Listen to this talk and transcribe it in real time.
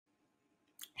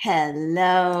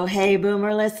Hello, Hey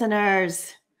Boomer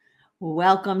listeners.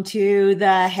 Welcome to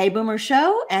the Hey Boomer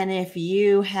Show. And if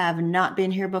you have not been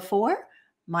here before,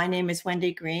 my name is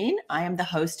Wendy Green. I am the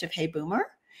host of Hey Boomer.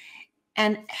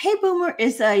 And Hey Boomer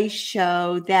is a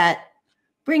show that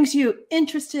brings you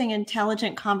interesting,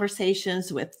 intelligent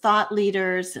conversations with thought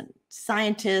leaders and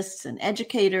scientists and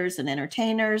educators and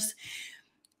entertainers.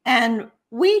 And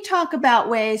we talk about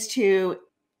ways to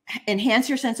enhance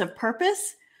your sense of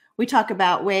purpose. We talk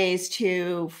about ways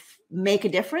to make a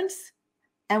difference,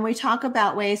 and we talk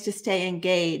about ways to stay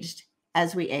engaged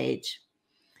as we age.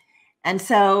 And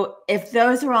so if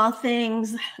those are all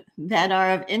things that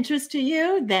are of interest to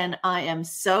you, then I am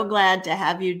so glad to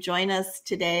have you join us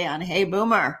today on Hey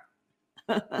Boomer.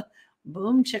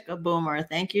 Boom chicka boomer.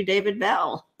 Thank you, David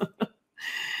Bell.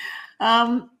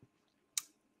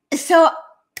 So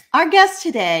our guest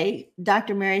today,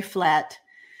 Dr. Mary Flett,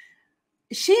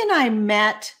 she and I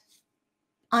met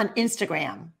on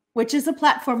Instagram, which is a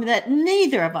platform that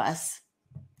neither of us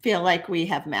feel like we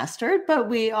have mastered, but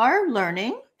we are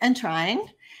learning and trying.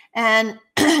 And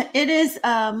it is,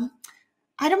 I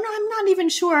don't know, I'm not even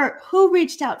sure who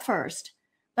reached out first,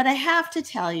 but I have to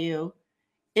tell you,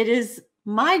 it is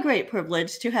my great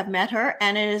privilege to have met her,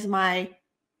 and it is my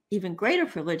even greater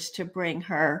privilege to bring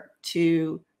her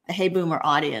to the Hey Boomer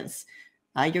audience.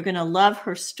 You're going to love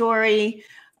her story.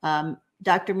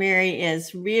 Dr. Mary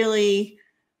is really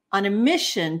on a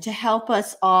mission to help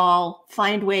us all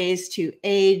find ways to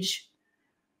age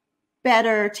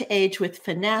better, to age with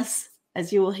finesse,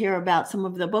 as you will hear about some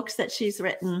of the books that she's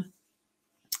written,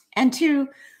 and to,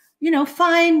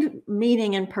 find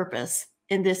meaning and purpose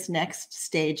in this next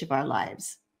stage of our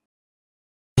lives.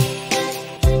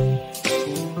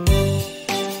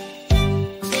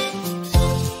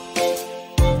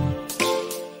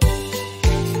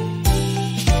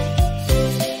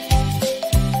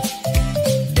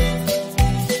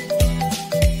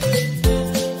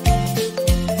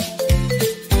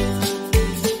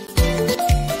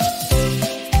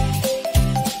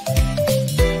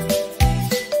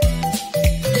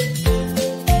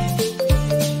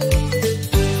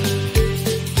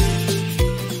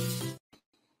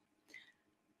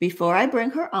 Before I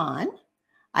bring her on,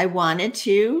 I wanted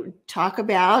to talk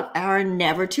about our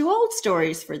never too old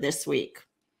stories for this week.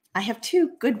 I have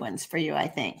two good ones for you, I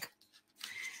think.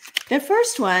 The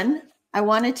first one, I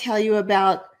want to tell you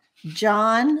about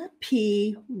John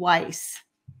P. Weiss.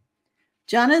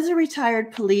 John is a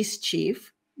retired police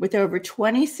chief with over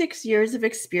 26 years of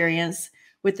experience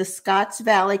with the Scotts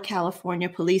Valley, California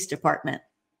Police Department.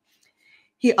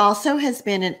 He also has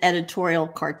been an editorial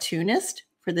cartoonist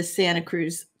for the Santa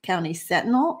Cruz County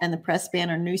Sentinel and the Press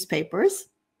Banner newspapers.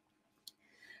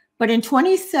 But in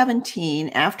 2017,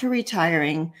 after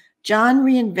retiring, John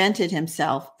reinvented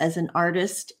himself as an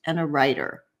artist and a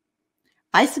writer.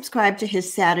 I subscribe to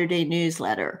his Saturday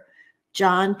newsletter.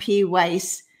 John P.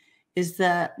 Weiss is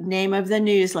the name of the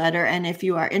newsletter. And if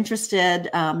you are interested,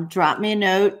 drop me a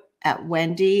note at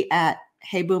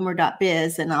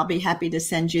wendy@heyboomer.biz, and I'll be happy to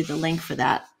send you the link for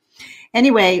that.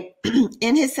 Anyway,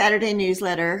 in his Saturday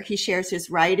newsletter, he shares his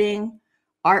writing,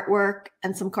 artwork,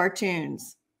 and some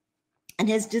cartoons. And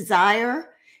his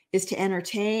desire is to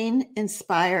entertain,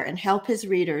 inspire, and help his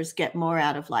readers get more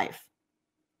out of life.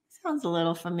 Sounds a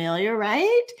little familiar,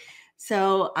 right?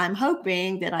 So I'm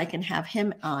hoping that I can have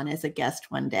him on as a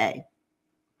guest one day.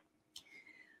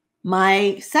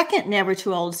 My second never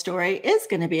too old story is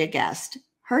going to be a guest.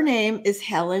 Her name is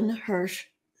Helen Hirsch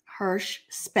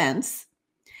Spence,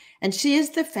 and she is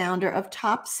the founder of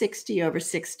Top 60 Over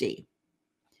 60.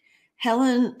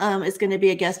 Helen is going to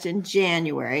be a guest in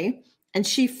January, and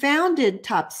she founded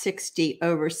Top 60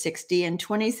 Over 60 in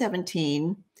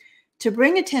 2017 to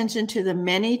bring attention to the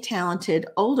many talented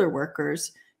older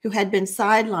workers who had been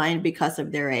sidelined because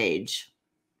of their age.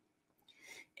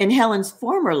 In Helen's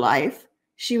former life,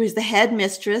 she was the head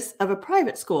mistress of a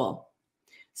private school.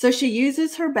 So she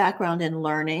uses her background in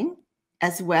learning,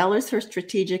 as well as her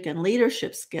strategic and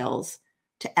leadership skills,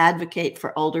 to advocate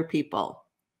for older people.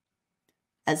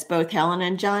 As both Helen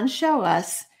and John show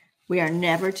us, we are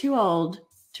never too old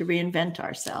to reinvent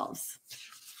ourselves.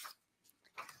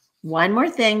 One more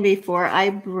thing before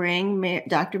I bring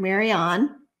Dr. Mary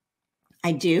on.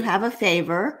 I do have a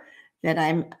favor that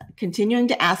I'm continuing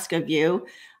to ask of you.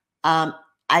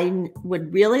 I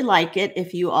would really like it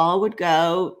if you all would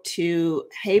go to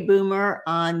Hey Boomer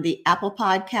on the Apple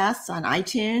Podcasts on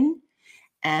iTunes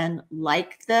and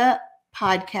like the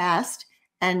podcast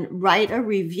and write a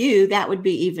review. That would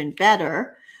be even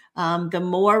better. The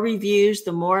more reviews,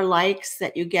 the more likes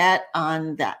that you get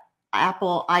on the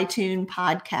Apple iTunes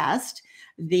podcast,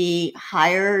 the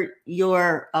higher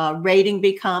your rating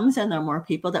becomes, and the more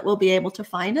people that will be able to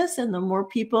find us, and the more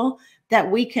people that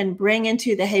we can bring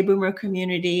into the Hey Boomer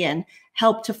community and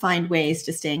help to find ways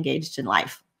to stay engaged in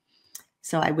life.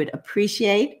 So I would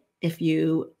appreciate if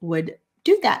you would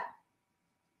do that.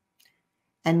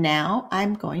 And now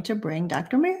I'm going to bring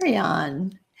Dr. Mary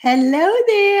on. Hello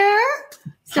there.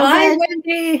 Hi,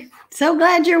 Wendy. So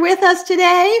glad you're with us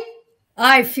today.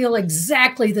 I feel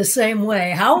exactly the same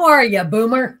way. How are you,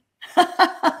 Boomer?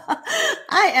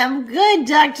 I am good,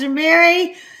 Dr.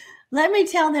 Mary. Let me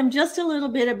tell them just a little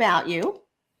bit about you,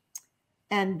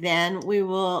 and then we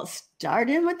will start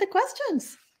in with the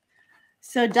questions.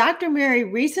 So Dr. Mary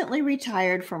recently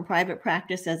retired from private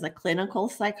practice as a clinical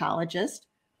psychologist,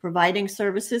 providing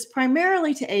services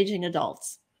primarily to aging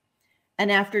adults.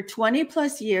 And after 20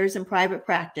 plus years in private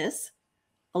practice,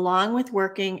 along with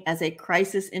working as a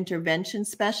crisis intervention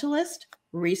specialist,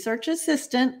 research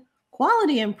assistant,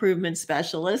 quality improvement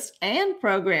specialist, and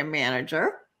program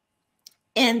manager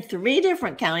in 3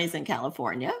 different counties in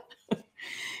California,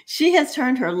 she has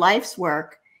turned her life's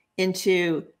work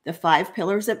into the 5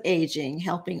 pillars of aging,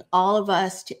 helping all of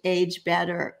us to age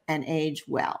better and age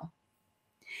well.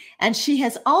 And she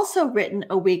has also written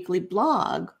a weekly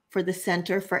blog for the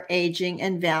Center for Aging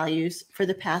and Values for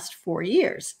the past 4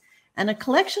 years. And a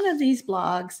collection of these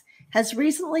blogs has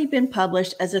recently been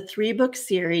published as a 3-book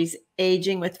series,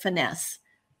 Aging with Finesse,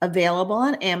 available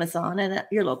on Amazon and at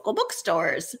your local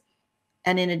bookstores.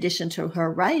 And in addition to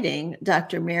her writing,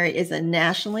 Dr. Mary is a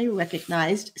nationally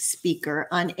recognized speaker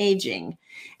on aging.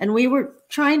 And we were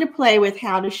trying to play with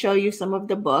how to show you some of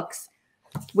the books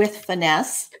with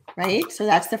Finesse, right? So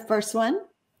that's the first one.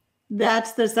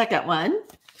 That's the second one.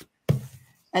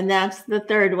 And that's the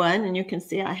third one. And you can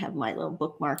see I have my little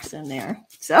bookmarks in there.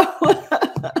 So,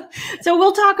 so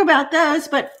we'll talk about those.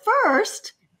 But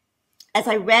first, as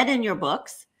I read in your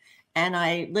books and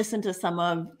I listened to some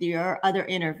of your other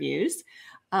interviews,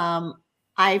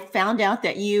 I found out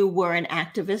that you were an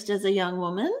activist as a young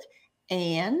woman,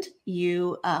 and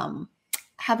you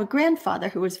have a grandfather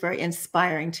who was very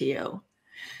inspiring to you.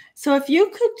 So if you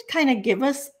could kind of give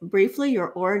us briefly your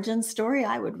origin story,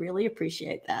 I would really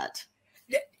appreciate that.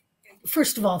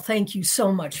 First of all, thank you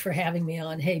so much for having me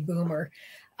on Hey Boomer.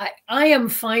 I am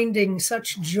finding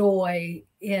such joy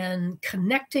in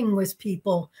connecting with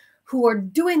people who are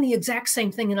doing the exact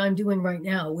same thing that I'm doing right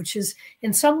now, which is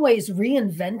in some ways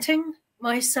reinventing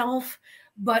myself,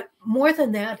 but more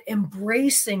than that,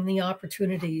 embracing the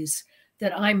opportunities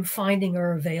that I'm finding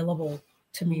are available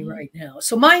to me right now.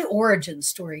 So my origin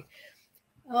story,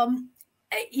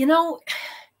 you know,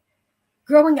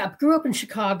 growing up, grew up in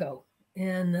Chicago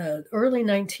in the early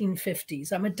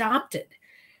 1950s. I'm adopted.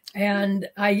 And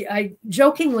I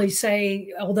jokingly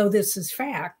say, although this is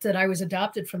fact, that I was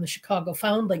adopted from the Chicago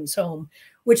Foundlings Home,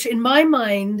 which in my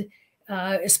mind,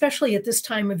 especially at this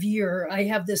time of year, I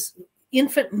have this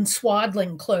infant in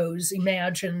swaddling clothes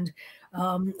imagined,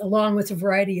 along with a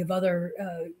variety of other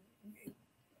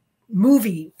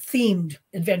movie-themed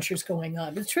adventures going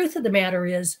on. But the truth of the matter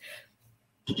is,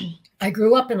 I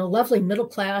grew up in a lovely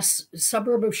middle-class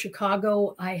suburb of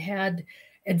Chicago. I had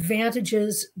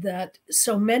advantages that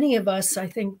so many of us, I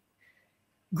think,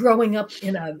 growing up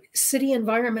in a city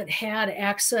environment had: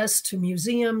 access to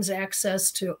museums,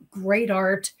 access to great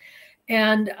art.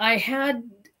 And I had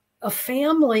a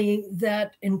family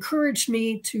that encouraged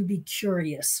me to be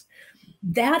curious.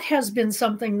 That has been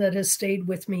something that has stayed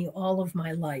with me all of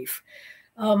my life.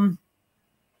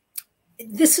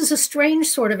 This is a strange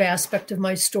sort of aspect of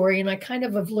my story, and I kind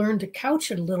of have learned to couch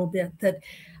it a little bit, that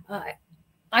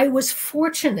I was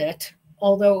fortunate,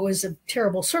 although it was a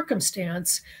terrible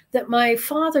circumstance, that my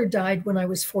father died when I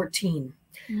was 14.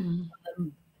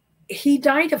 He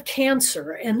died of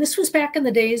cancer, and this was back in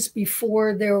the days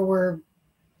before there were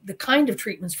the kind of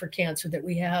treatments for cancer that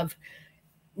we have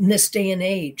in this day and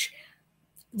age.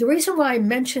 The reason why I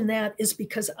mention that is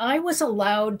because I was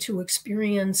allowed to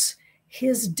experience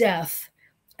his death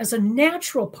as a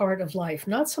natural part of life,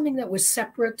 not something that was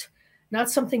separate, not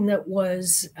something that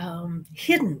was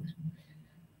hidden,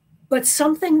 but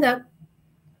something that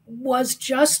was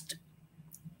just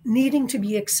needing to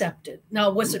be accepted.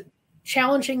 Now, was it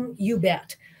challenging? You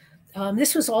bet.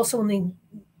 This was also in the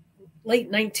late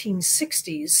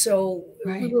 1960s. So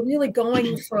we were really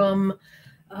going from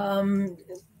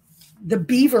the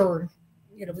beaver,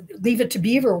 Leave It to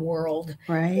Beaver world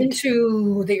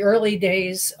into the early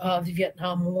days of the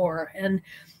Vietnam War. And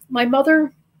my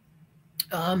mother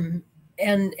and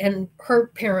her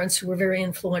parents, who were very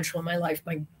influential in my life,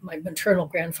 my maternal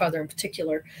grandfather in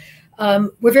particular,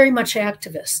 were very much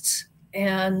activists.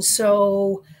 And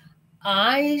so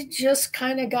I just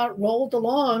kind of got rolled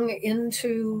along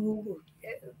into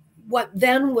what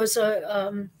then was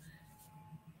a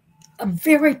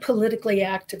very politically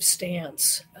active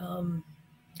stance.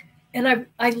 And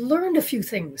I learned a few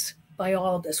things by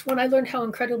all of this. One, I learned how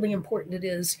incredibly important it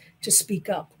is to speak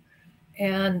up,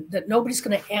 and that nobody's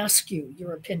going to ask you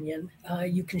your opinion.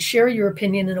 You can share your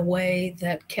opinion in a way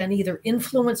that can either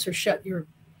influence or shut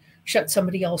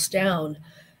somebody else down.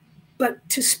 But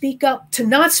to speak up, to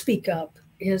not speak up,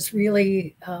 is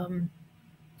really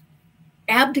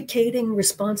abdicating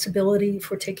responsibility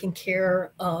for taking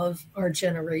care of our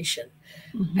generation.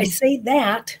 Mm-hmm. I say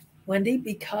that, Wendy,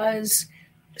 because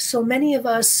so many of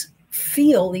us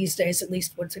feel these days, at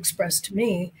least what's expressed to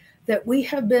me, that we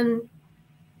have been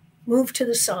moved to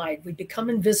the side. We become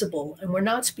invisible and we're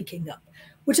not speaking up,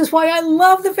 which is why I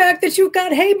love the fact that you've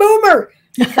got Hey Boomer,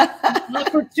 an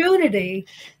opportunity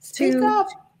Speak to, up.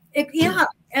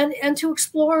 and to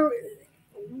explore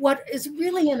what is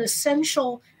really an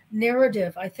essential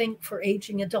narrative, I think, for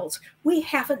aging adults. We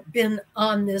haven't been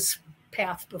on this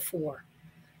path before.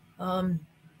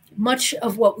 Much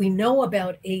of what we know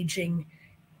about aging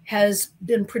has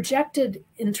been projected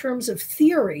in terms of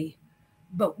theory,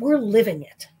 but we're living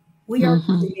it. We are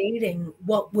creating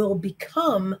what will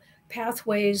become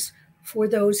pathways for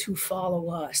those who follow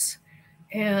us.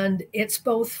 And it's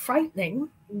both frightening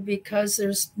because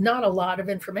there's not a lot of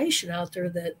information out there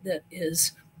that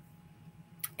is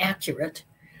accurate,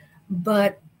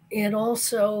 but it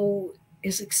also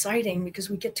is exciting because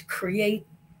we get to create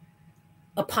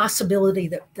a possibility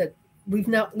that we've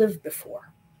not lived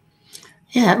before.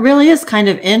 Yeah, it really is kind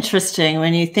of interesting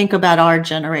when you think about our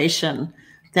generation,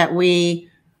 that we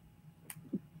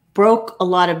broke a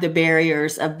lot of the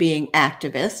barriers of being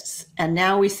activists. And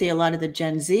now we see a lot of the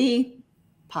Gen Z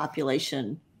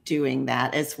population doing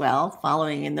that as well,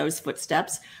 following in those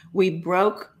footsteps. We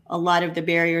broke a lot of the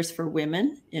barriers for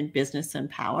women in business and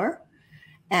power.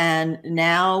 And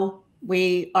now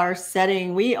we are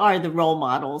the role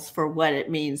models for what it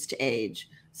means to age.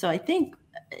 So I think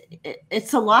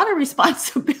it's a lot of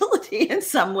responsibility in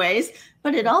some ways,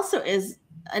 but it also is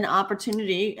an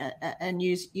opportunity, and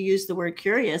you use the word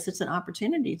curious. It's an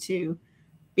opportunity to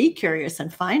be curious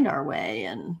and find our way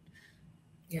and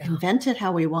invent it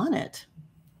how we want it.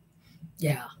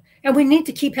 Yeah. And we need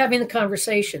to keep having the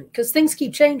conversation because things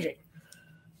keep changing.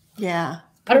 Yeah.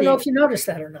 I don't know if you noticed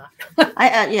that or not.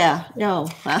 No.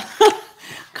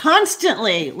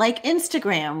 Constantly, like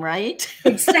Instagram, right?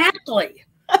 Exactly.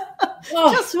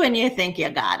 Just when you think you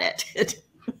got it.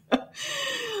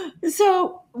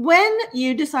 So when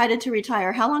you decided to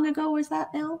retire, how long ago was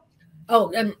that now?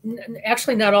 Oh,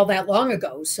 actually not all that long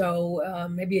ago. So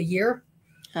maybe a year.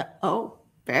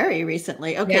 Very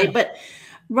recently. Okay. Yeah.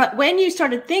 But when you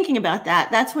started thinking about that,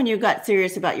 that's when you got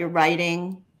serious about your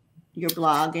writing, your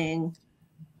blogging.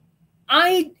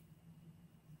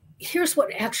 Here's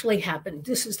what actually happened.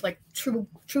 This is like true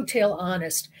tale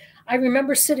honest. I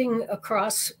remember sitting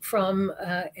across from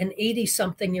an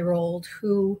 80-something-year-old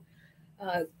who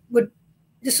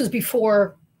this was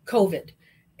before COVID,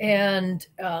 and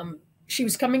she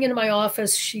was coming into my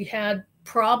office. She had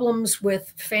problems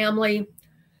with family.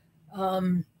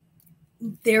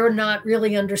 They're not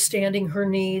really understanding her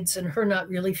needs and her not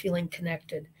really feeling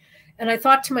connected. And I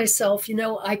thought to myself,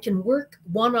 I can work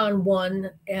one-on-one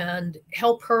and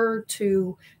help her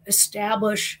to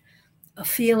establish a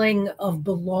feeling of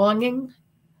belonging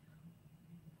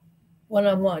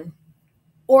one-on-one.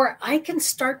 Or I can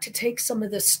start to take some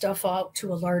of this stuff out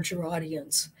to a larger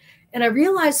audience. And I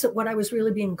realized that what I was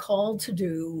really being called to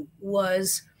do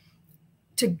was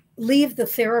to leave the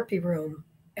therapy room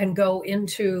and go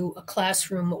into a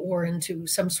classroom or into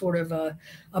some sort of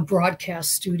a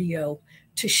broadcast studio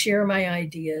to share my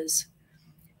ideas.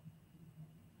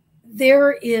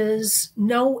 There is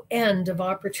no end of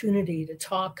opportunity to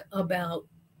talk about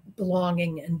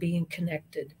belonging and being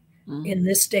connected in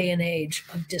this day and age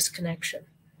of disconnection.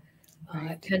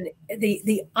 Right. And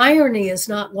the irony is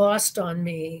not lost on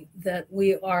me that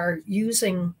we are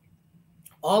using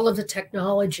all of the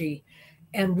technology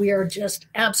and we are just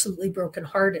absolutely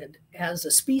brokenhearted as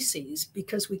a species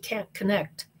because we can't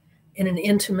connect in an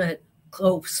intimate,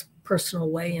 close, personal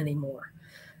way anymore.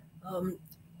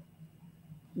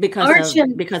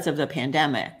 Because of the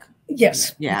pandemic.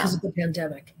 Yes, because of the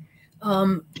pandemic.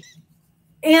 And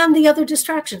the other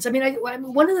distractions. I mean,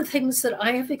 one of the things that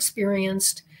I have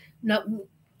experienced, not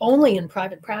only in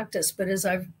private practice, but as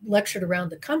I've lectured around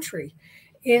the country,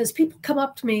 is people come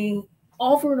up to me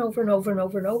over and over and over and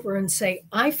over and over and say,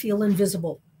 I feel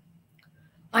invisible.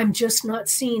 I'm just not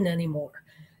seen anymore.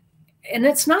 And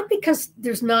it's not because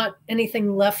there's not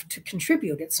anything left to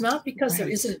contribute. It's not because there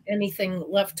isn't anything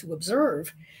left to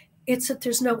observe. It's that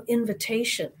there's no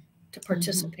invitation to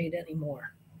participate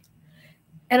anymore.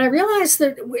 And I realized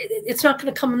that it's not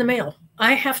going to come in the mail.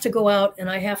 I have to go out and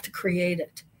I have to create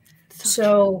it.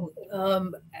 So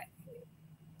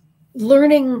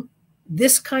learning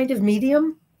this kind of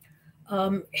medium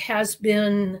has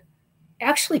been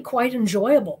actually quite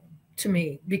enjoyable to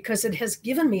me, because it has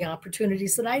given me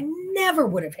opportunities that I never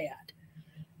would have had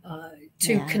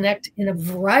to connect in a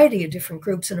variety of different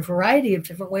groups in a variety of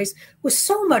different ways with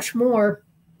so much more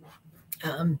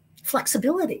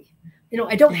flexibility. You know,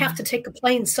 I don't have to take a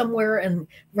plane somewhere and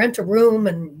rent a room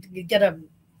and get a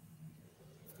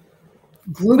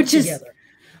group together.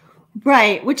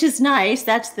 Right, which is nice.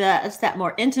 That's that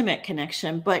more intimate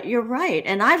connection. But you're right,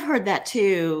 and I've heard that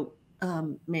too,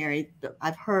 Mary.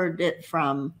 I've heard it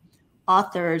from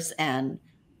authors and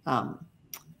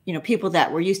people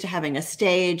that were used to having a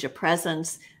stage, a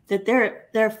presence, that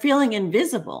they're feeling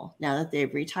invisible now that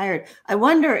they've retired. I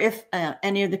wonder if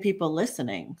any of the people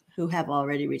listening who have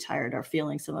already retired are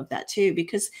feeling some of that too,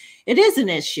 because it is an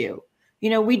issue.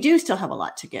 We do still have a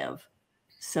lot to give.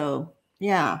 So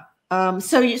yeah.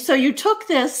 So you took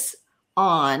this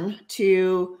on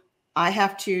to, I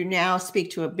have to now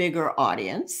speak to a bigger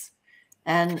audience,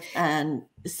 and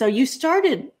so you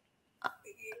started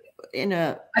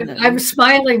I'm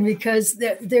smiling because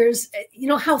there's,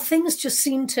 how things just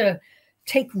seem to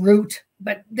take root,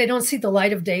 but they don't see the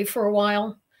light of day for a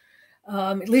while.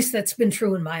 At least that's been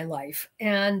true in my life.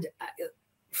 And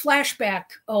flashback,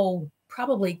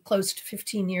 probably close to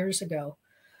 15 years ago,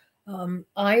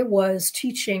 I was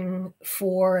teaching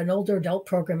for an older adult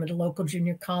program at a local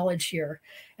junior college here.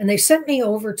 And they sent me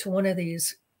over to one of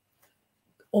these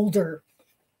older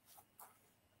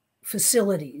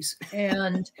facilities.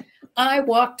 And I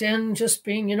walked in just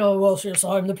being, well, yes,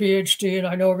 I'm the PhD and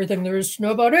I know everything there is to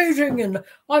know about aging, and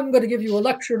I'm going to give you a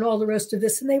lecture and all the rest of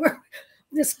this. And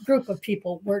this group of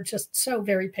people were just so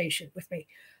very patient with me.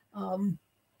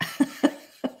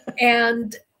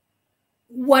 And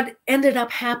what ended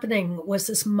up happening was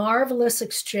this marvelous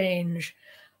exchange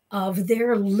of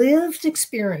their lived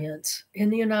experience in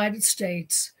the United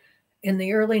States in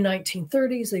the early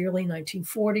 1930s, the early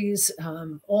 1940s,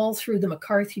 all through the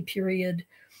McCarthy period.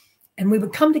 And we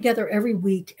would come together every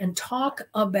week and talk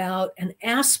about an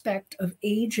aspect of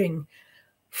aging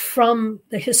from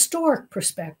the historic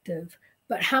perspective,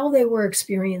 but how they were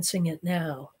experiencing it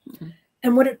now. Mm-hmm.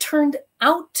 And what it turned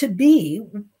out to be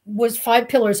was 5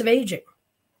 pillars of aging.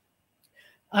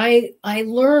 I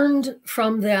learned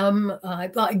from them,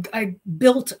 I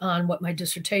built on what my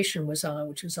dissertation was on,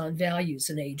 which was on values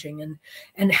in aging,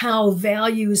 and how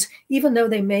values, even though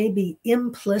they may be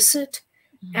implicit,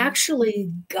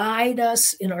 actually guide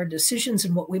us in our decisions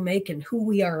and what we make and who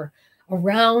we are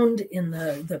around, in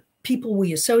the people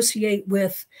we associate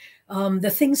with,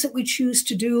 the things that we choose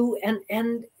to do,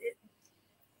 and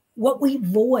what we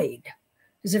avoid.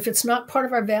 Because if it's not part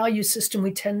of our value system,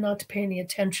 we tend not to pay any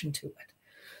attention to it.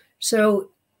 So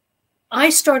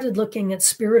I started looking at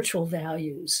spiritual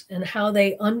values and how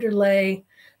they underlay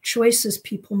choices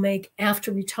people make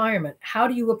after retirement. How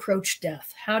do you approach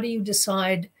death? How do you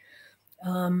decide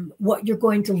what you're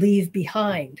going to leave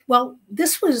behind? Well,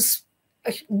 this was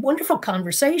a wonderful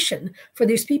conversation for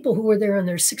these people who were there in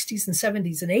their 60s and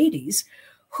 70s and 80s,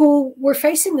 who were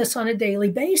facing this on a daily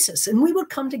basis. And we would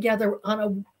come together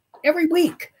every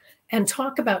week and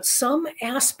talk about some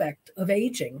aspect of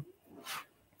aging.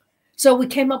 So we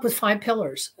came up with 5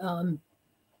 pillars,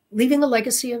 leaving a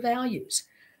legacy of values.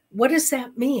 What does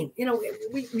that mean?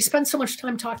 We spend so much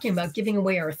time talking about giving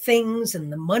away our things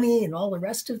and the money and all the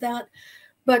rest of that.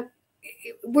 But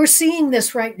we're seeing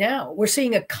this right now. We're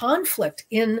seeing a conflict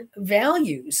in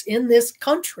values in this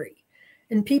country,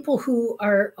 and people who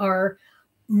are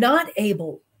not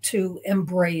able to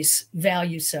embrace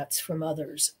value sets from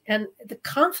others. And the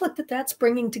conflict that's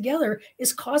bringing together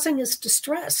is causing us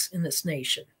distress in this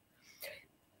nation.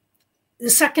 The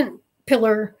second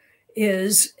pillar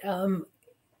is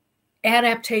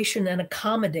adaptation and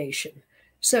accommodation.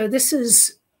 So this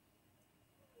is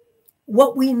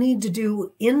what we need to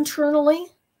do internally,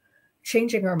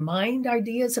 changing our mind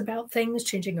ideas about things,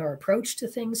 changing our approach to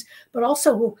things, but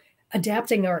also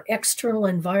adapting our external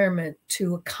environment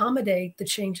to accommodate the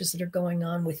changes that are going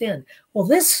on within. Well,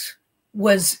 it's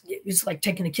like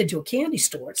taking a kid to a candy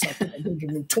store. It's like, do we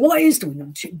need toys? Do we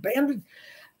need bandage?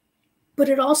 But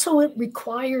it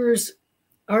requires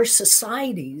our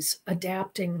societies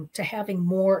adapting to having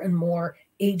more and more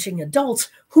aging adults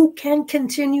who can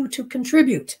continue to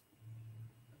contribute.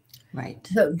 Right.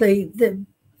 The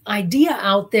idea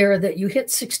out there that you hit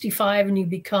 65 and you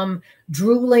become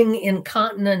drooling,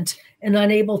 incontinent, and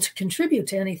unable to contribute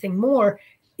to anything more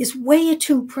is way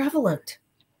too prevalent.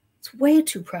 It's way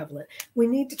too prevalent. We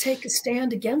need to take a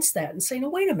stand against that and say, no,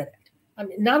 wait a minute. I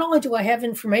mean, not only do I have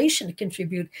information to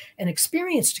contribute and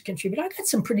experience to contribute, I got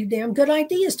some pretty damn good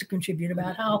ideas to contribute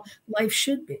about how life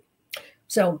should be.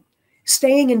 So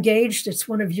staying engaged, it's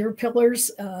one of your pillars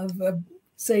of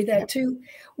say that too.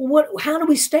 Well, how do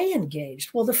we stay engaged?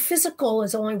 Well, the physical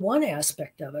is only one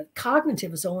aspect of it.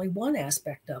 Cognitive is only one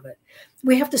aspect of it.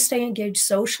 We have to stay engaged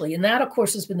socially. And that, of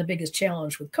course, has been the biggest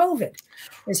challenge with COVID,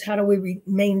 is how do we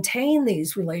maintain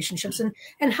these relationships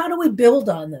and how do we build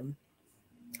on them?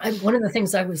 One of the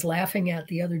things I was laughing at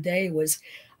the other day was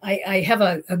I have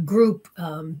a group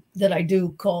that I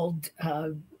do called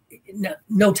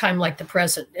No Time Like the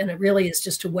Present. And it really is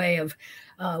just a way of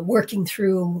working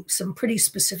through some pretty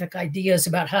specific ideas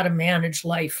about how to manage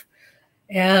life.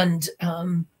 And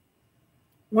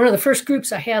one of the first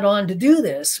groups I had on to do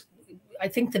this, I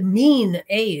think the mean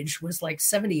age was like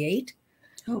 78.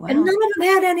 Oh, wow. And none of them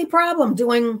had any problem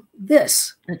doing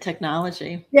this. The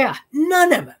technology. Yeah,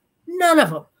 none of it. None of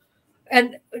them.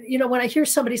 And, you know, when I hear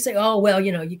somebody say, oh, well,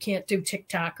 you know, you can't do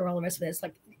TikTok or all the rest of it, it's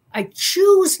like, I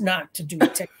choose not to do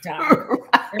TikTok. Right.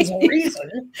 There's a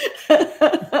reason.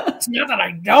 It's not that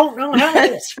I don't know how to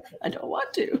do it. I don't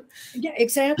want to. Yeah,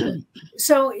 exactly.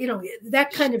 So, you know,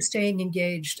 that kind of staying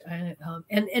engaged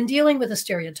and dealing with the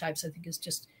stereotypes, I think, is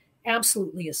just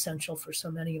absolutely essential for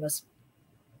so many of us.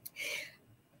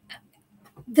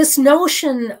 This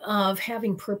notion of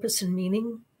having purpose and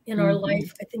meaning in our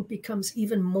life, I think, becomes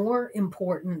even more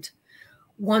important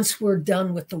once we're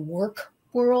done with the work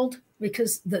world,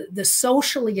 because the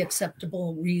socially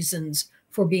acceptable reasons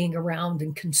for being around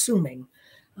and consuming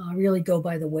really go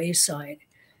by the wayside.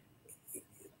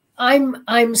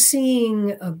 I'm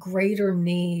seeing a greater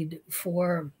need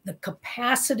for the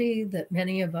capacity that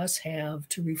many of us have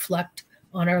to reflect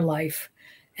on our life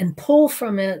and pull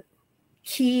from it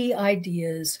key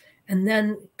ideas and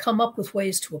then come up with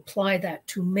ways to apply that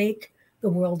to make the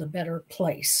world a better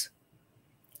place.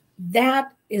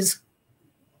 That is,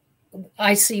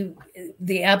 I see,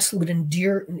 the absolute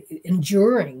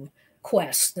enduring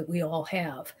quest that we all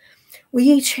have. We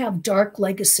each have dark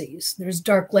legacies. There's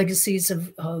dark legacies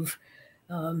of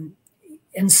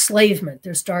enslavement.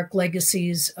 There's dark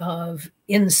legacies of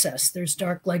incest. There's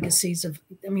dark legacies of,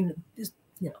 I mean, you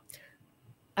know,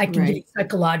 I can get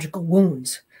psychological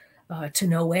wounds to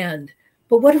no end.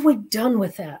 But what have we done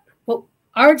with that? What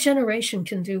our generation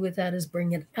can do with that is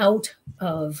bring it out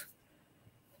of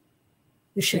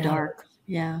the shadow. Dark.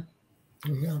 Yeah.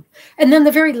 Mm-hmm. And then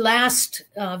the very last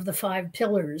of the 5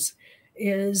 pillars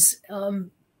is,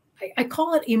 I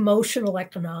call it emotional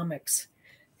economics.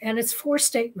 And it's 4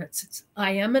 statements. It's,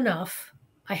 I am enough,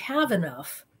 I have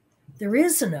enough, there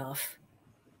is enough,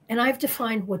 and I've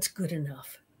defined what's good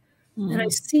enough. Mm-hmm. And I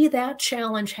see that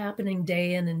challenge happening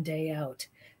day in and day out,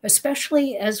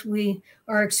 especially as we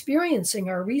are experiencing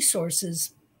our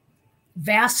resources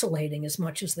vacillating as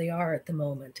much as they are at the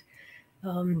moment.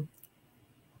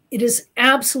 It is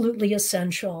absolutely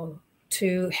essential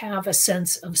to have a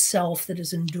sense of self that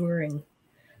is enduring,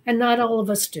 and not all of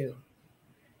us do.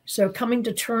 So coming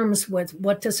to terms with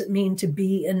what does it mean to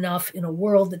be enough in a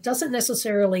world that doesn't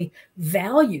necessarily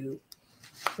value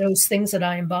those things that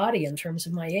I embody in terms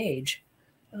of my age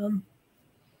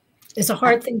is a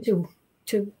hard thing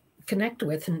to connect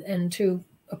with and to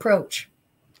approach.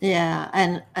 Yeah.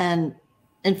 And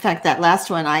in fact, that last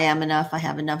one, I am enough, I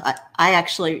have enough. I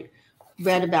actually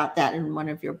read about that in one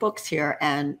of your books here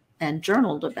and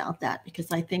journaled about that,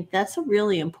 because I think that's a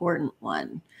really important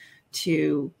one,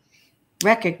 to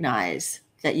recognize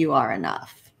that you are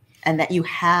enough and that you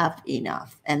have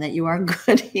enough and that you are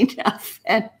good enough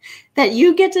and that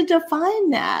you get to define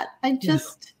that. I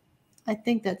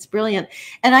think that's brilliant.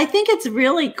 And I think it's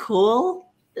really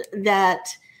cool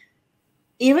that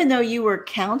even though you were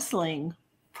counseling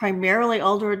primarily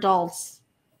older adults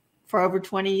for over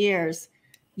 20 years,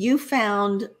 you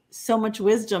found so much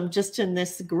wisdom just in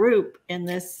this group, in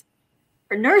this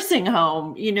nursing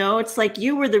home. You know, it's like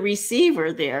you were the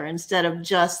receiver there instead of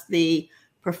just the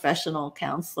professional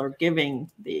counselor giving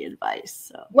the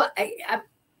advice. So, well,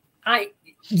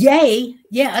 yay,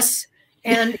 yes.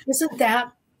 And isn't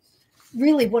that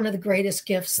really one of the greatest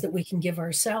gifts that we can give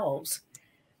ourselves,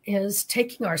 is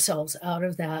taking ourselves out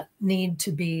of that need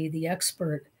to be the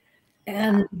expert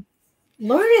and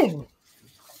learning.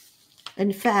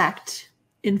 In fact,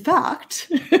 one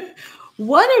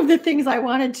of the things I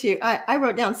wanted to, I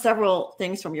wrote down several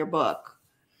things from your book,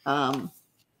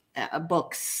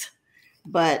 books.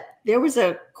 But there was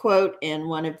a quote in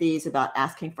one of these about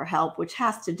asking for help, which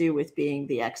has to do with being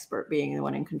the expert, being the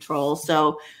one in control.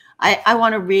 So I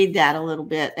want to read that a little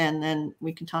bit, and then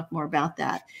we can talk more about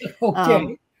that.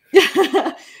 Okay.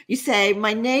 You say,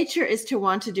 my nature is to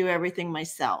want to do everything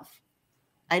myself.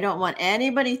 I don't want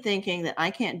anybody thinking that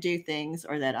I can't do things,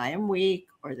 or that I am weak,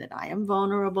 or that I am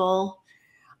vulnerable.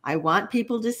 I want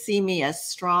people to see me as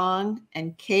strong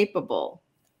and capable.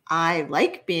 I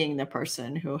like being the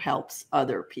person who helps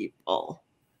other people.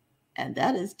 And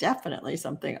that is definitely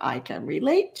something I can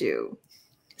relate to.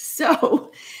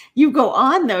 So you go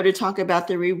on, though, to talk about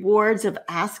the rewards of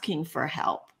asking for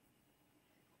help.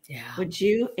 Yeah. Would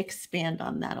you expand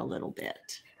on that a little bit?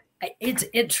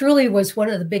 It truly was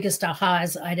one of the biggest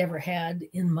ahas I'd ever had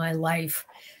in my life.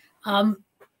 I'm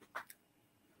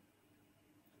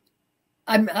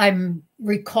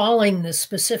recalling the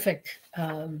specific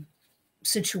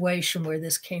situation where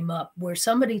this came up, where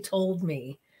somebody told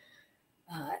me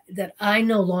that I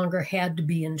no longer had to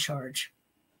be in charge.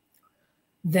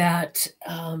 That,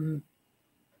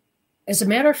 as a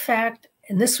matter of fact,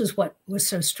 and this was what was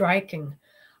so striking,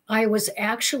 I was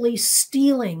actually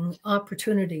stealing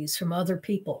opportunities from other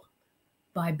people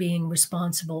by being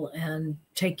responsible and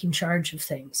taking charge of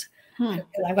things. And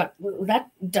I thought, well, that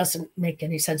doesn't make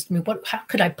any sense to me. How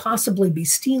could I possibly be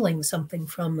stealing something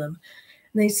from them?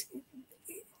 And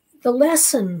the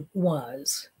lesson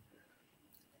was,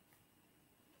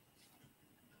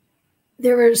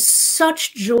 there is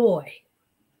such joy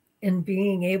in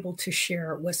being able to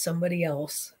share it with somebody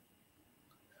else.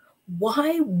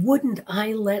 Why wouldn't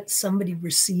I let somebody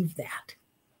receive that?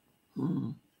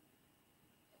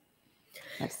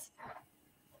 Yes.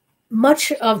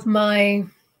 Much of my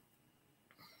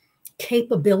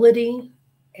capability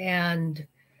and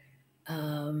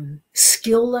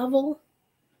skill level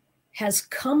has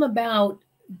come about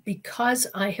because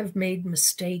I have made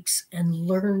mistakes and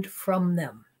learned from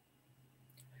them.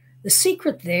 The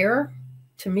secret there,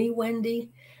 to me, Wendy,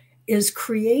 is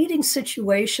creating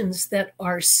situations that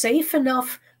are safe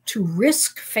enough to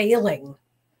risk failing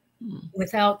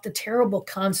without the terrible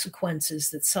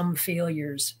consequences that some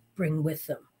failures bring with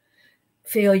them.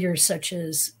 Failures such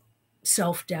as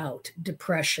self-doubt,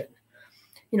 depression,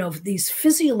 these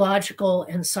physiological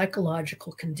and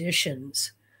psychological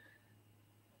conditions,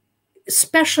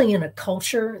 especially in a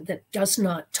culture that does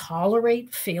not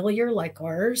tolerate failure like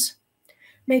ours,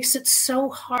 makes it so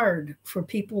hard for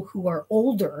people who are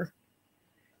older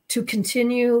to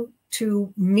continue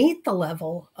to meet the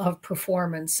level of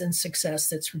performance and success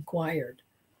that's required.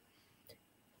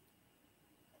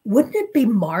 Wouldn't it be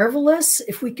marvelous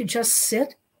if we could just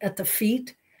sit at the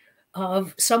feet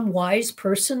of some wise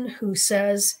person who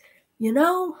says, you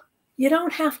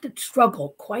don't have to struggle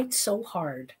quite so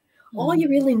hard. All you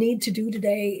really need to do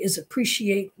today is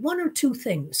appreciate one or two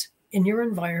things in your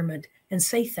environment and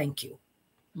say thank you.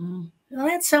 Now,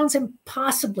 that sounds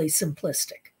impossibly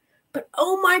simplistic, but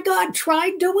oh my God,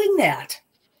 try doing that.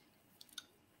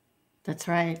 That's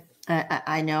right.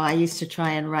 I know I used to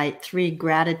try and write 3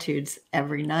 gratitudes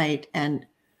every night,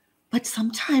 but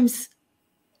sometimes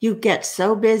you get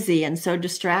so busy and so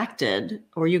distracted,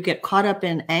 or you get caught up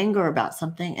in anger about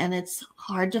something, and it's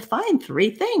hard to find 3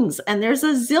 things. And there's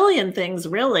a zillion things,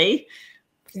 really.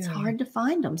 It's hard to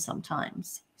find them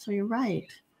sometimes. So you're right.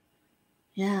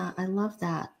 Yeah, I love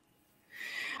that.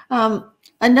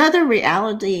 Another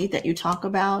reality that you talk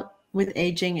about with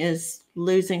aging is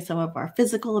losing some of our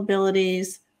physical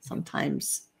abilities,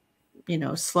 sometimes,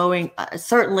 slowing,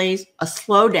 certainly a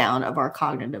slowdown of our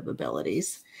cognitive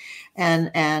abilities,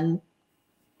 and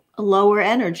a lower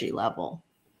energy level.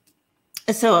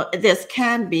 So this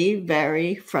can be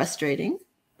very frustrating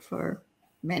for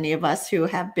many of us who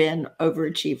have been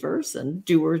overachievers and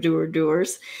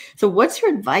doers. So what's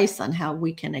your advice on how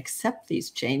we can accept these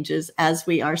changes as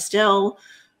we are still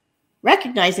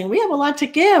recognizing we have a lot to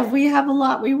give? We have a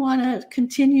lot we want to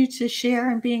continue to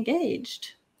share and be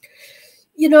engaged.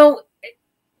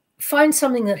 Find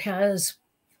something that has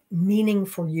meaning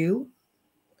for you,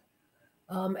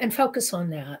 and focus on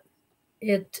that.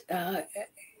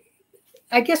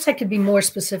 I guess I could be more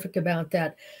specific about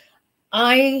that.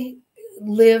 I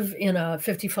live in a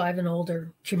 55 and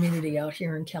older community out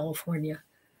here in California,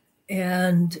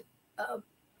 and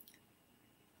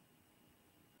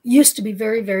used to be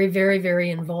very, very, very, very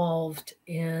involved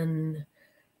in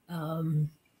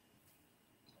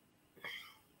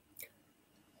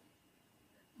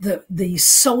the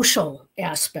social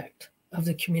aspect of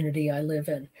the community I live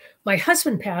in. My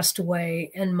husband passed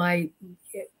away, and my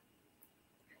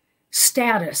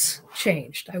status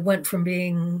changed. I went from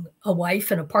being a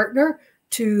wife and a partner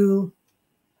to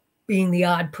being the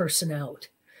odd person out.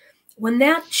 when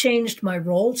that changed, my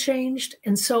role changed.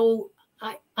 And so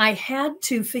I had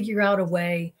to figure out a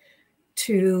way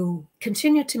to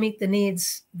continue to meet the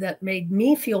needs that made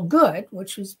me feel good,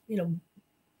 which was,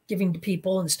 giving to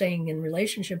people and staying in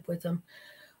relationship with them,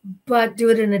 but do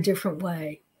it in a different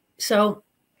way. So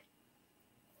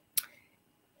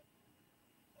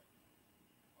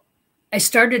I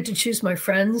started to choose my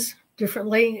friends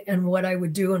differently and what I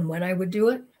would do and when I would do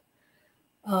it.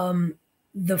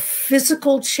 The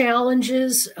physical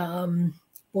challenges,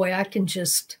 boy, I can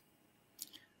just...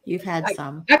 You've had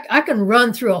some. I can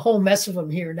run through a whole mess of them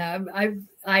here. Now,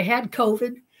 I had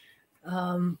COVID.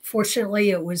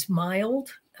 Fortunately, it was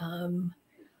mild.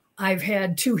 I've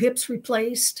had 2 hips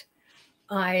replaced.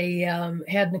 I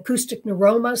had an acoustic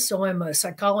neuroma, so I'm a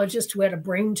psychologist who had a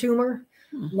brain tumor.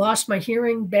 Lost my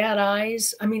hearing, bad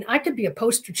eyes. I mean, I could be a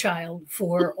poster child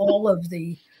for all of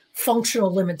the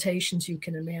functional limitations you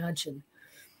can imagine.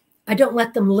 I don't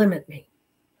let them limit me.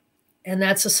 And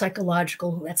that's that's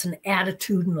an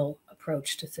attitudinal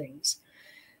approach to things.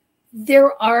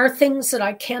 There are things that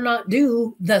I cannot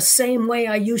do the same way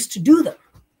I used to do them.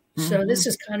 So this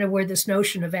is kind of where this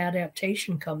notion of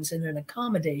adaptation comes in, and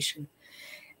accommodation.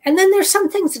 And then there's some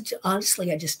things that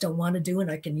honestly I just don't want to do,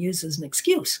 and I can use as an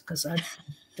excuse because I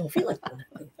don't feel like doing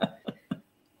it.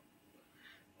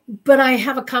 But I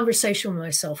have a conversation with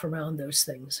myself around those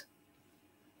things.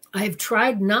 I've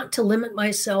tried not to limit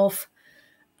myself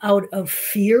out of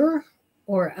fear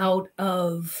or out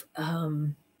of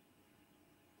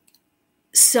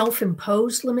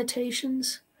self-imposed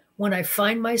limitations. When I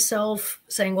find myself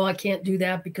saying, well, I can't do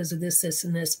that because of this, this,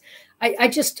 and this, I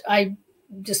just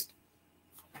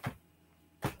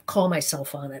call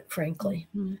myself on it, frankly.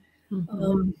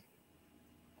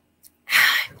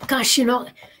 Gosh,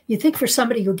 you think for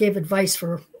somebody who gave advice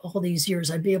for all these years,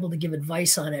 I'd be able to give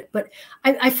advice on it. But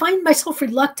I find myself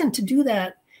reluctant to do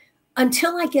that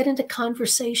until I get into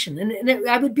conversation. And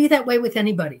I would be that way with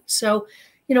anybody. So,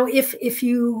 if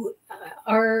you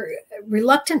are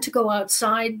reluctant to go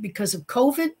outside because of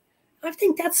COVID, I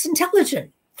think that's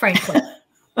intelligent, frankly.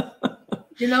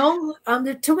 There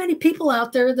are too many people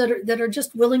out there that are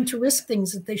just willing to risk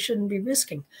things that they shouldn't be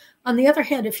risking. On the other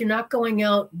hand, if you're not going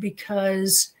out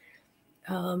because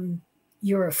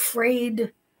you're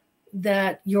afraid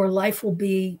that your life will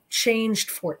be changed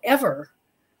forever,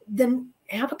 then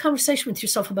have a conversation with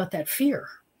yourself about that fear.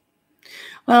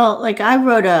 Well, like I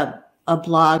wrote a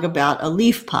blog about a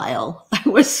leaf pile. I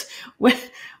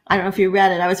don't know if you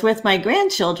read it. I was with my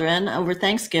grandchildren over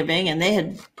Thanksgiving, and they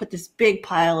had put this big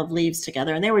pile of leaves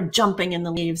together, and they were jumping in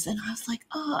the leaves. And I was like,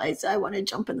 I want to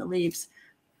jump in the leaves.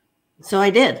 So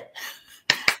I did.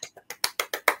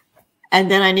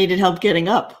 And then I needed help getting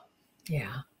up.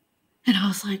 Yeah. And I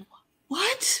was like,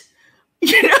 what?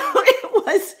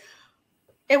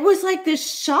 It was like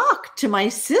this shock to my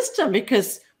system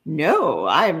because no,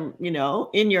 I'm,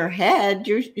 in your head,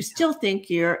 you still think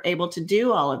you're able to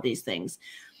do all of these things.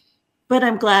 But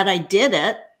I'm glad I did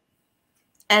it,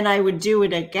 and I would do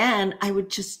it again. I would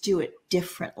just do it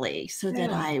differently so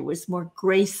that I was more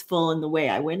graceful in the way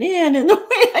I went in and the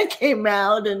way I came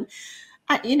out. And,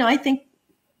 I think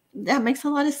that makes a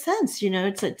lot of sense.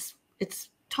 It's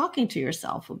talking to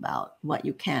yourself about what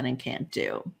you can and can't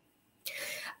do.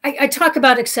 I talk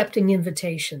about accepting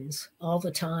invitations all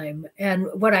the time. And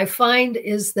what I find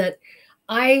is that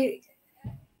I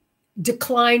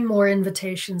decline more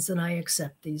invitations than I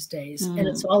accept these days. And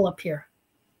it's all up here.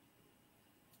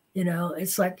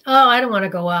 It's like, I don't want to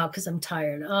go out because I'm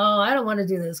tired. I don't want to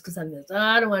do this because I'm this.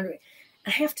 I don't want to.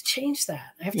 I have to change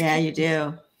that. You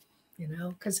do.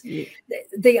 Because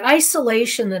the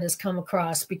isolation that has come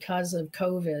across because of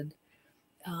COVID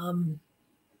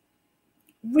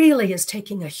really is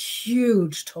taking a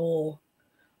huge toll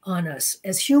on us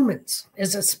as humans,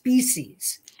 as a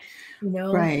species.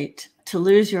 Right. To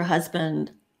lose your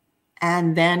husband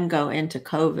and then go into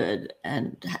COVID,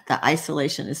 and the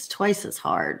isolation is twice as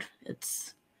hard.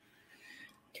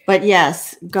 But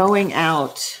yes, going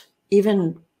out,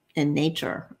 even in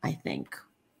nature, I think,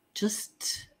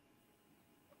 just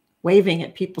waving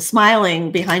at people,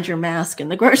 smiling behind your mask in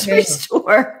the grocery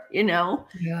store,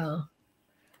 Yeah.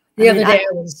 The other day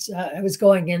I was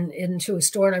going into a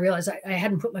store and I realized I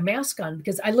hadn't put my mask on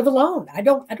because I live alone. I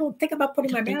don't think about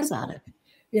putting my mask on.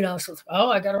 So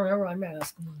I got to remember my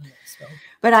mask. So.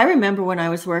 But I remember when I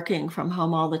was working from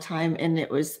home all the time, and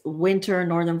it was winter,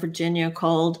 Northern Virginia,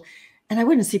 cold, and I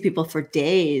wouldn't see people for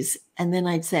days. And then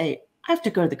I'd say, I have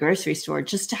to go to the grocery store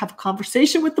just to have a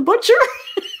conversation with the butcher.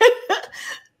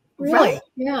 Really? Right?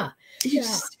 Yeah.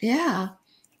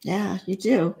 Yeah, you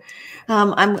do.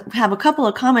 I have a couple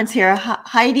of comments here.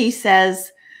 Heidi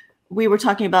says, we were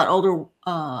talking about older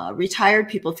retired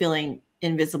people feeling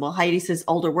invisible. Heidi says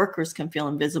older workers can feel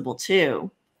invisible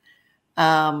too.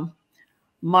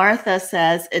 Martha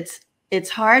says it's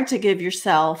hard to give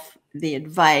yourself the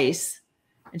advice,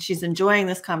 and she's enjoying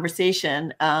this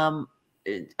conversation.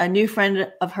 A new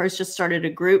friend of hers just started a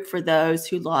group for those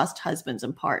who lost husbands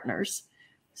and partners.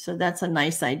 So that's a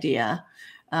nice idea.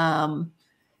 And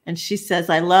she says,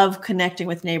 I love connecting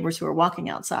with neighbors who are walking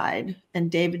outside.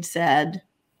 And David said,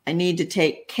 I need to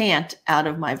take can't out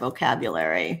of my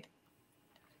vocabulary.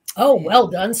 Oh, well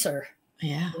done, sir.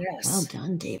 Yeah. Yes. Well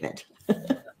done, David.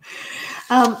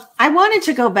 I wanted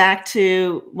to go back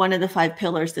to one of the 5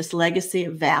 pillars, this legacy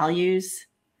of values.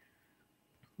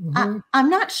 Mm-hmm. I'm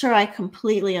not sure I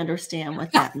completely understand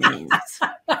what that means.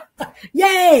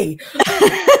 Yay!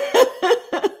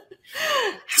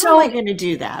 How am I going to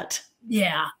do that?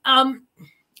 Yeah.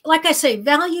 Like I say,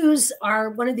 values are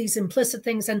one of these implicit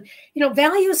things. And,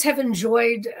 values have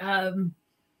enjoyed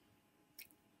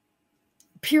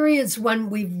periods when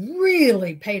we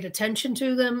really paid attention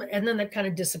to them, and then they kind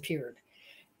of disappeared.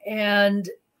 And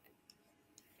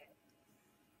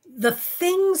the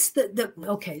things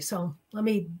okay, so let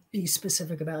me be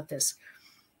specific about this.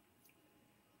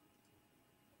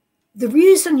 The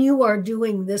reason you are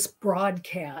doing this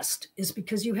broadcast is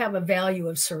because you have a value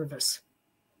of service.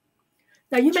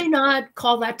 Now, you may not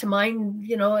call that to mind,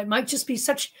 it might just be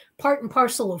such part and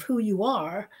parcel of who you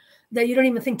are that you don't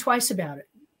even think twice about it.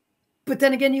 But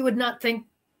then again, you would not think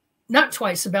not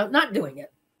twice about not doing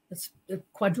it. That's a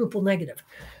quadruple negative.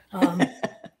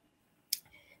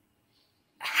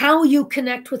 How you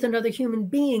connect with another human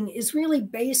being is really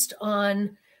based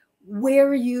on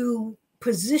where you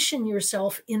position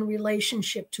yourself in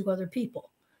relationship to other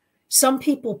people. Some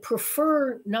people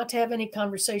prefer not to have any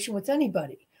conversation with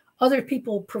anybody. Other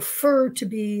people prefer to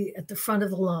be at the front of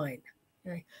the line.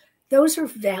 Okay? Those are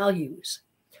values.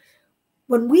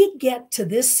 When we get to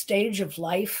this stage of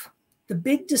life, the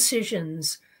big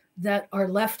decisions that are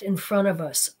left in front of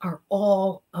us are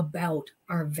all about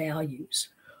our values.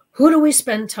 Who do we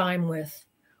spend time with?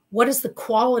 What is the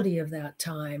quality of that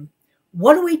time?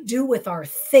 What do we do with our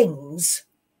things?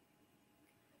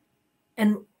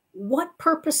 And what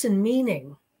purpose and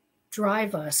meaning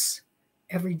drive us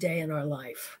every day in our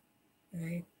life?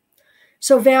 Okay?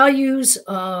 So values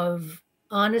of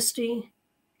honesty,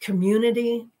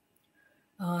 community,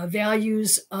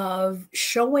 values of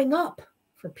showing up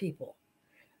for people,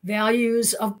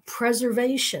 values of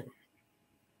preservation.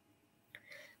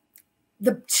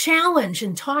 The challenge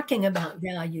in talking about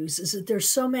values is that there's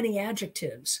so many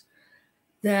adjectives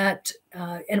that,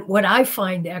 and what I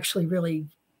find actually really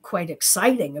quite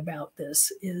exciting about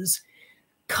this is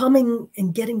coming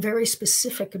and getting very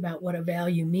specific about what a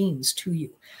value means to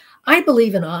you. I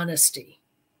believe in honesty.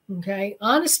 Okay.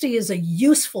 Honesty is a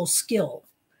useful skill,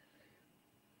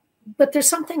 but there's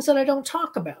some things that I don't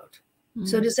talk about. Mm-hmm.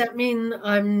 So does that mean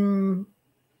I'm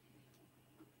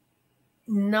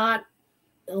not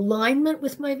alignment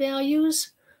with my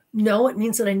values? No, it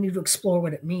means that I need to explore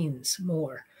what it means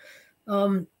more.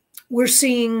 We're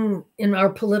seeing in our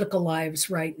political lives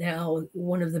right now,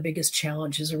 one of the biggest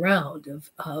challenges around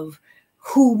of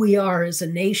who we are as a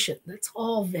nation. That's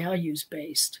all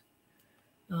values-based.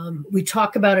 We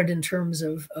talk about it in terms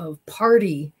of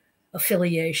party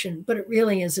affiliation, but it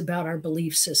really is about our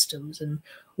belief systems and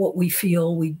what we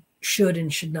feel we should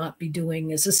and should not be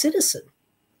doing as a citizen.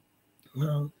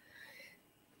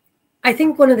 I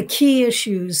think one of the key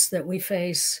issues that we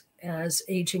face as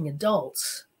aging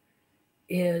adults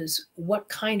is what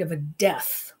kind of a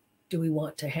death do we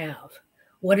want to have?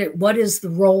 What is the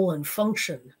role and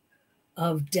function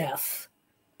of death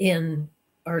in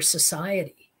our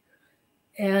society?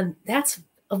 And that's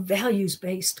a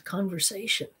values-based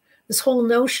conversation. This whole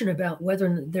notion about whether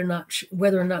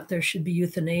or not there should be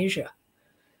euthanasia,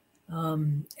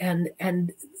 and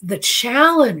the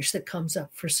challenge that comes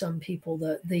up for some people,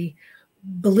 the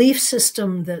belief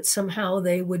system that somehow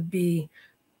they would be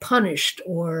punished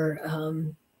or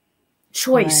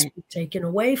choice taken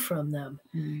away from them.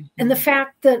 Mm-hmm. And the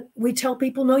fact that we tell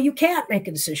people, no, you can't make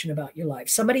a decision about your life.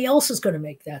 Somebody else is going to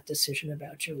make that decision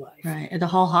about your life. Right. And the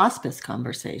whole hospice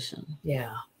conversation.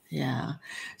 Yeah. Yeah.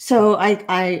 So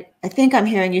I think I'm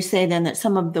hearing you say then that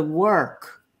some of the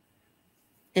work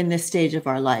in this stage of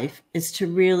our life is to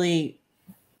really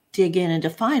dig in and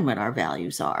define what our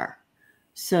values are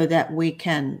so that we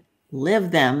can live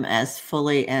them as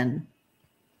fully and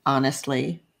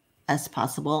honestly as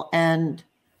possible and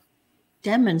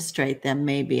demonstrate them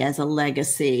maybe as a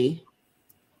legacy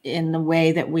in the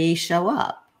way that we show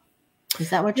up. Is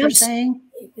that what you're saying?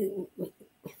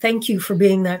 Thank you for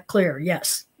being that clear.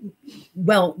 Yes.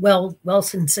 well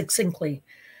and succinctly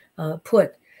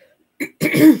put.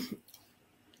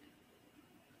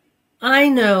 I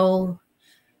know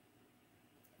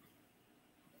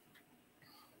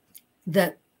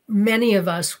that many of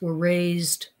us were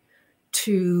raised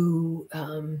to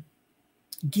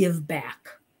give back.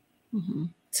 Mm-hmm.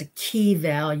 It's a key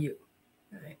value.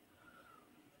 Right?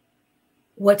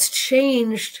 What's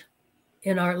changed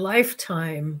in our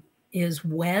lifetime is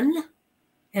when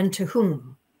and to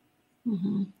whom.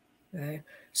 Mm-hmm. Right?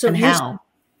 So and how?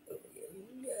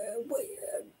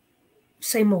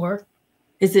 Say more.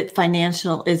 Is it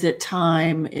financial? Is it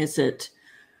time? Is it,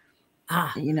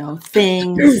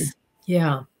 things?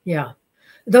 Yeah.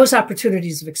 Those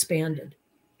opportunities have expanded.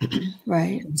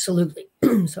 Right. Absolutely.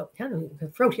 So kind of the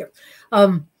throat here.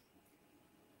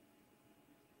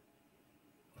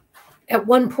 At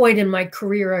one point in my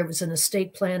career, I was an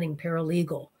estate planning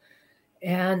paralegal.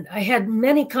 And I had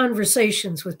many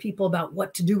conversations with people about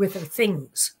what to do with their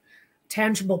things.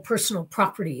 Tangible personal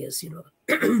property is,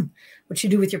 what you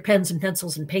do with your pens and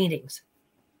pencils and paintings.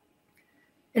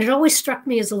 And it always struck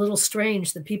me as a little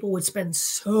strange that people would spend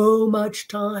so much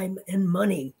time and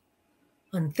money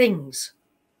on things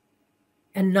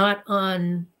and not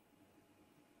on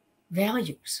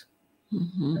values.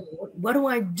 Mm-hmm. What do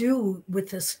I do with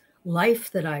this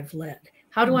life that I've led?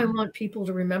 How do I want people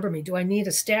to remember me? Do I need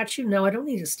a statue? No, I don't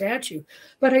need a statue.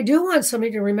 But I do want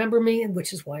somebody to remember me,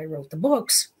 which is why I wrote the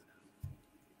books.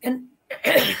 And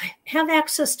have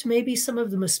access to maybe some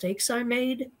of the mistakes I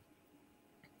made.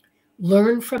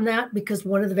 Learn from that, because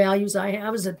one of the values I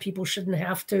have is that people shouldn't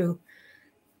have to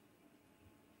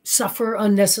suffer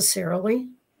unnecessarily.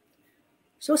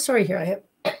 So sorry here. I have...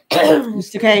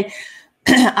 It's okay.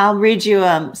 I'll read you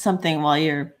something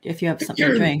if you have something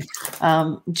to drink.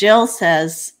 Jill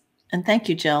says, and thank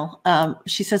you, Jill.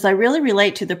 She says, I really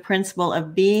relate to the principle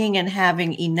of being and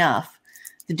having enough,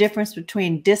 the difference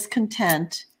between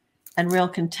discontent and real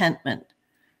contentment.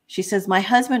 She says, my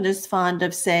husband is fond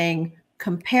of saying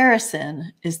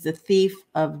comparison is the thief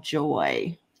of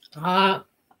joy. Love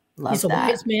he's a that.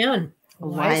 Wise man. A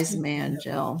wise man,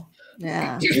 Jill.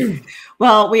 Yeah.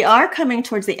 Well, we are coming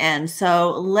towards the end.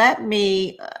 So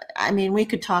we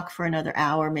could talk for another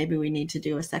hour. Maybe we need to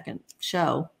do a second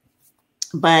show.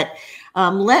 But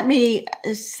let me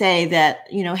say that,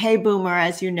 Hey Boomer,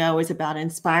 as you know, is about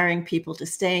inspiring people to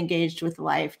stay engaged with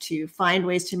life, to find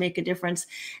ways to make a difference.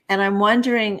 And I'm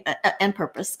wondering, and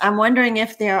purpose, I'm wondering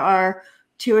if there are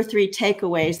 2 or 3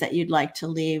 takeaways that you'd like to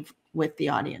leave with the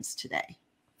audience today.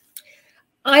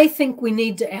 I think we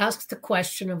need to ask the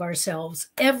question of ourselves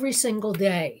every single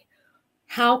day,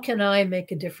 how can I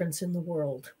make a difference in the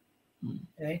world?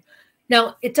 Okay.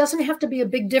 Now, it doesn't have to be a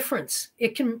big difference.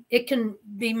 It can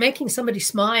be making somebody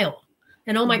smile.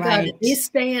 And oh my God, in this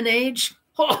day and age,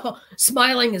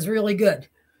 smiling is really good.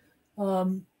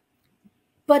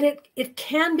 But it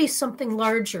can be something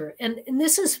larger. And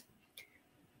this is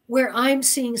where I'm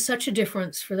seeing such a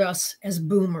difference for us as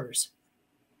boomers.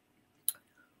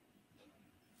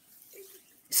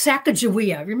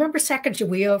 Sacagawea. Remember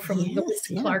Sacagawea from Lewis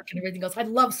and Clark and everything else? I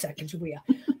love Sacagawea.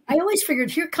 I always figured,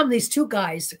 here come these 2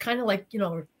 guys, kind of like,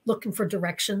 looking for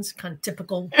directions, kind of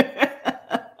typical.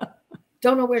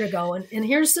 Don't know where to go. And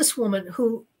here's this woman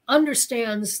who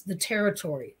understands the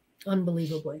territory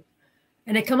unbelievably.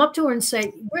 And they come up to her and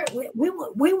say, we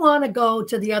want to go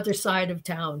to the other side of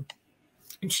town.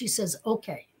 And she says,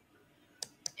 okay,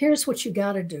 here's what you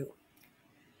got to do.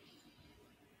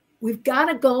 We've got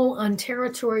to go on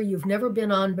territory you've never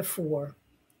been on before.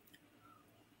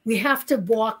 We have to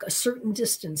walk a certain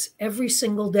distance every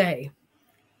single day.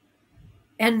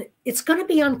 And it's going to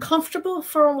be uncomfortable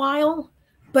for a while,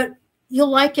 but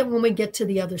you'll like it when we get to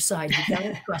the other side. You got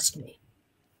to trust me.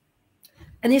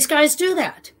 And these guys do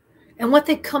that. And what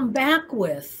they come back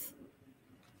with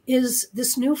is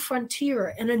this new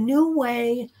frontier and a new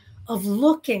way of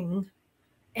looking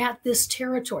at this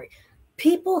territory.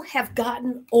 People have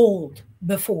gotten old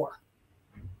before.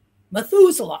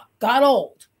 Methuselah got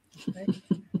old. Right?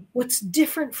 What's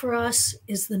different for us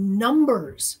is the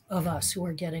numbers of us who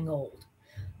are getting old.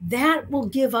 That will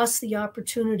give us the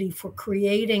opportunity for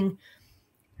creating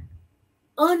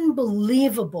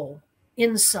unbelievable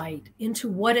insight into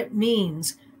what it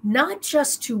means, not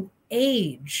just to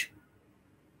age,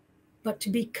 but to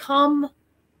become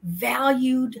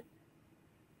valued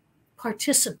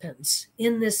participants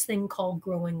in this thing called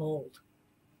growing old.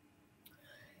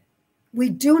 We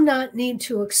do not need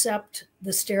to accept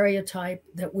the stereotype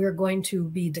that we're going to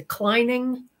be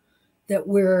declining, that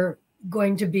we're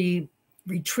going to be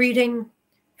retreating,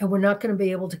 and we're not going to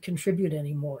be able to contribute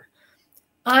anymore.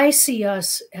 I see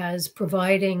us as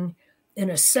providing an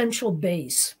essential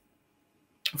base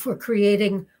for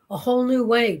creating a whole new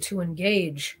way to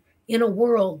engage in a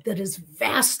world that is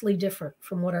vastly different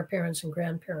from what our parents and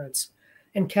grandparents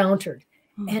encountered,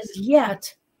 and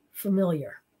yet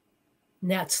familiar.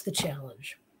 And that's the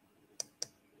challenge.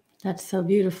 That's so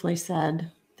beautifully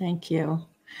said. Thank you.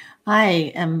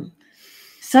 I am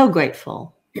so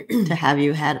grateful to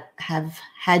have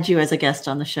had you as a guest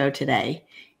on the show today,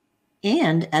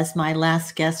 and as my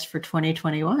last guest for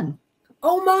 2021.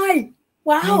 Oh my!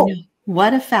 Wow!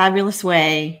 What a fabulous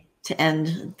way to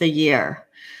end the year.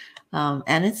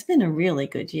 And it's been a really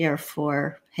good year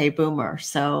for Hey Boomer.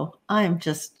 So I'm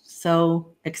just so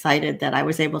excited that I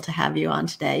was able to have you on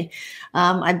today.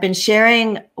 I've been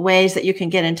sharing ways that you can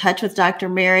get in touch with Dr.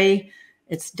 Mary.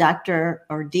 It's Dr.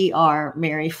 or Dr.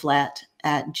 Mary Flett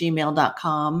at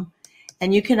gmail.com.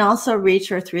 And you can also reach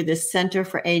her through the Center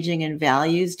for Aging and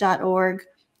Values.org,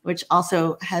 which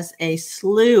also has a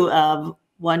slew of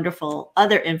wonderful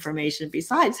other information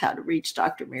besides how to reach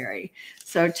Dr. Mary.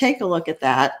 So take a look at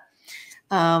that.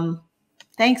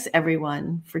 Thanks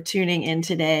everyone for tuning in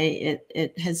today.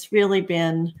 It has really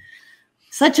been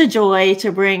such a joy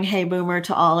to bring Hey Boomer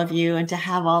to all of you and to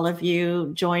have all of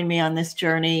you join me on this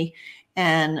journey.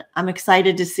 And I'm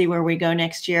excited to see where we go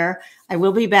next year. I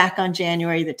will be back on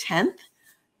January the 10th.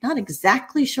 Not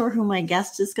exactly sure who my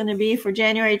guest is going to be for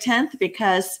January 10th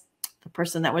because the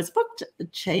person that was booked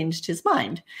changed his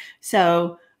mind.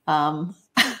 So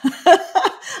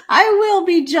I will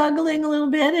be juggling a little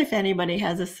bit if anybody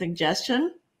has a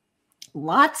suggestion.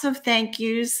 Lots of thank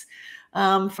yous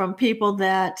from people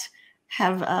that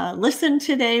have listened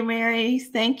today, Mary.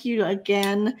 Thank you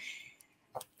again.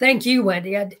 Thank you,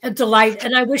 Wendy. A delight.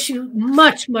 And I wish you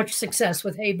much, much success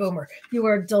with Hey Boomer. You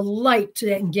are a delight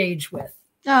to engage with.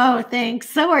 Oh, thanks.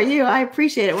 So are you. I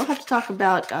appreciate it. We'll have to talk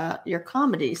about your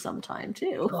comedy sometime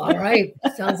too. All right.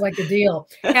 Sounds like a deal.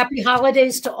 Happy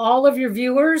holidays to all of your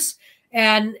viewers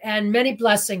and many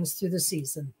blessings through the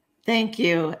season. Thank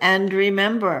you. And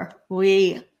remember,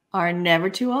 we are never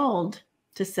too old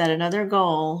to set another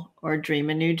goal or dream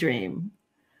a new dream.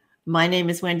 My name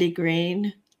is Wendy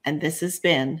Green, and this has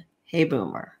been Hey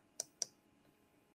Boomer.